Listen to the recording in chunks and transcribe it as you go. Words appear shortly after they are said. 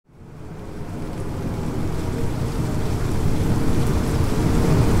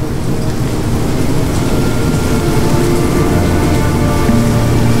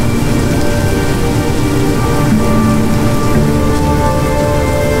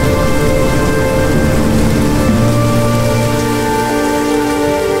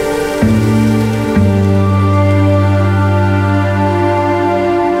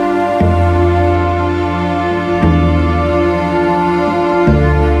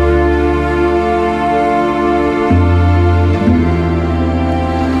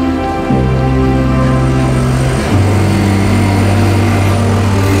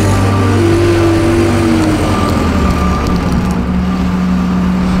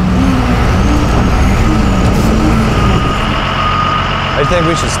think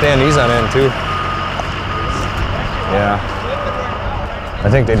we should stand these on end too. Yeah. I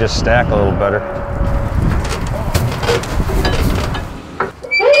think they just stack a little better.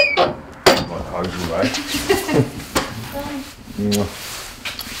 What hugs you buy?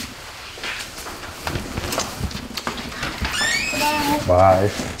 Bye.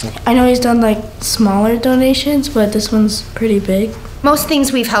 I know he's done like smaller donations, but this one's pretty big. Most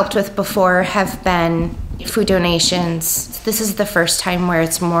things we've helped with before have been food donations. This is the first time where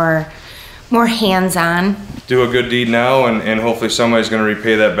it's more hands-on. Do a good deed now, and hopefully somebody's going to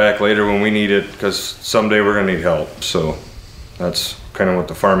repay that back later when we need it, because someday we're going to need help. So that's kind of what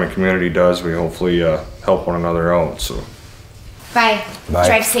the farming community does. We hopefully help one another out. So Bye. Bye.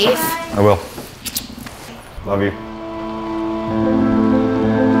 Drive safe. I will. Love you.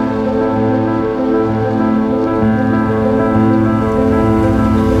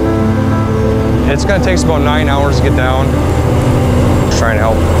 It's gonna take us about 9 hours to get down. Just trying to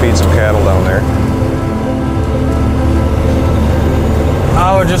help feed some cattle down there.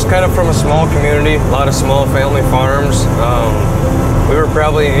 We're just kind of from a small community, a lot of small family farms. We were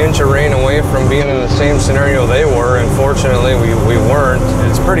probably an inch of rain away from being in the same scenario they were, and fortunately we weren't.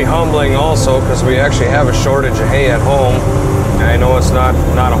 It's pretty humbling also because we actually have a shortage of hay at home. I know it's not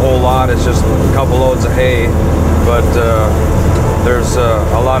a whole lot, it's just a couple loads of hay, but there's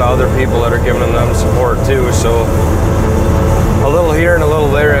a lot of other people that are giving them support too, so a little here and a little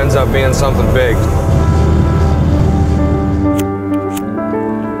there ends up being something big.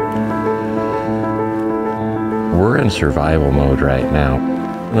 We're in survival mode right now.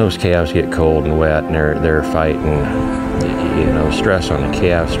 Those calves get cold and wet, and they're fighting, you know, stress on the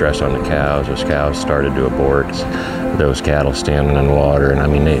calves, stress on the cows. Those cows started to abort. Those cattle standing in water, and I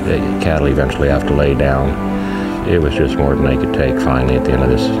mean, the cattle eventually have to lay down. It was just more than they could take finally at the end of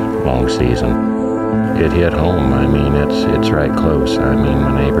this long season. It hit home. I mean, it's right close. I mean,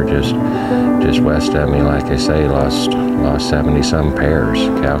 my neighbor just west of me, like I say, lost 70-some pairs,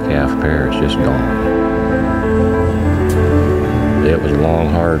 cow-calf pairs, just gone. It was a long,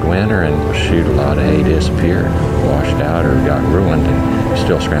 hard winter, and shoot, a lot of hay disappeared, washed out, or got ruined, and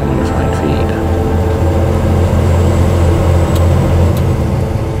still scrambling to find feed.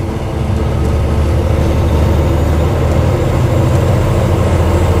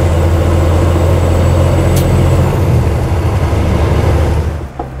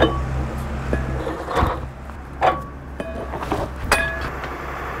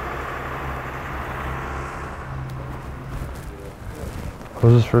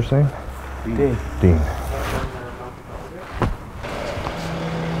 What was his first name? Dean. Dean.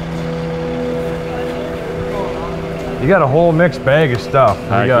 You got a whole mixed bag of stuff. You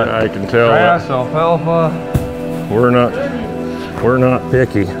got I can tell. Grass, alfalfa. We're not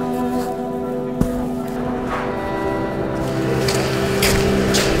picky.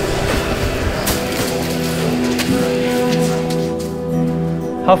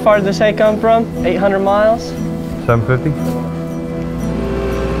 How far did this hay come from? 800 miles? 750.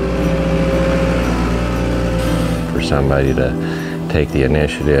 For somebody to take the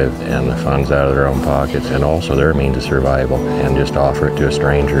initiative and the funds out of their own pockets, and also their means of survival, and just offer it to a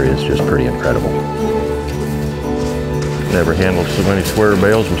stranger is just pretty incredible. Never handled so many square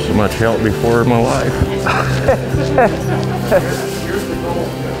bales with so much help before in my life.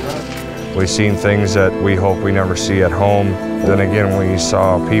 We've seen things that we hope we never see at home. Then again, we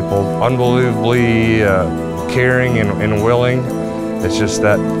saw people unbelievably caring and willing. It's just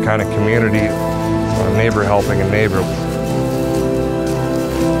that kind of community, a neighbor helping a neighbor.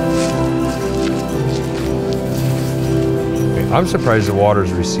 I'm surprised the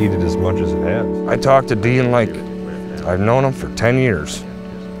water's receded as much as it has. I talked to Dean like I've known him for 10 years.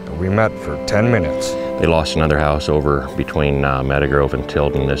 We met for 10 minutes. They lost another house over between Meadowgrove and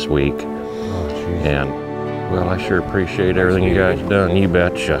Tilden this week. Oh, geez. And, well, I sure appreciate everything you guys done. You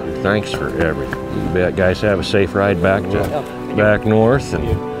betcha. Thanks for everything. You bet, guys. Have a safe ride back back north. And,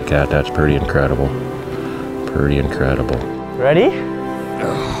 God, that's pretty incredible. Pretty incredible. Ready?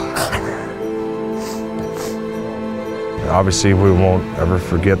 Obviously, we won't ever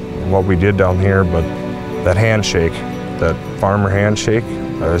forget what we did down here, but that handshake, that farmer handshake,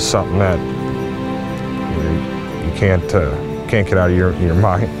 is something that you can't get out of your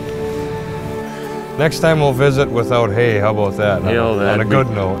mind. Next time we'll visit without hay. How about that? On a good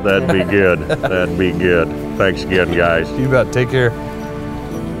note. That'd be good. That'd be good. Thanks again, guys. You bet. Take care.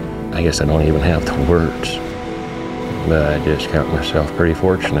 I guess I don't even have the words, but I just count myself pretty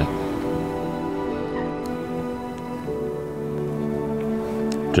fortunate.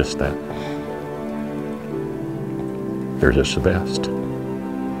 Just that. They're just the best.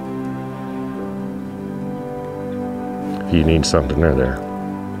 you need something, they're there.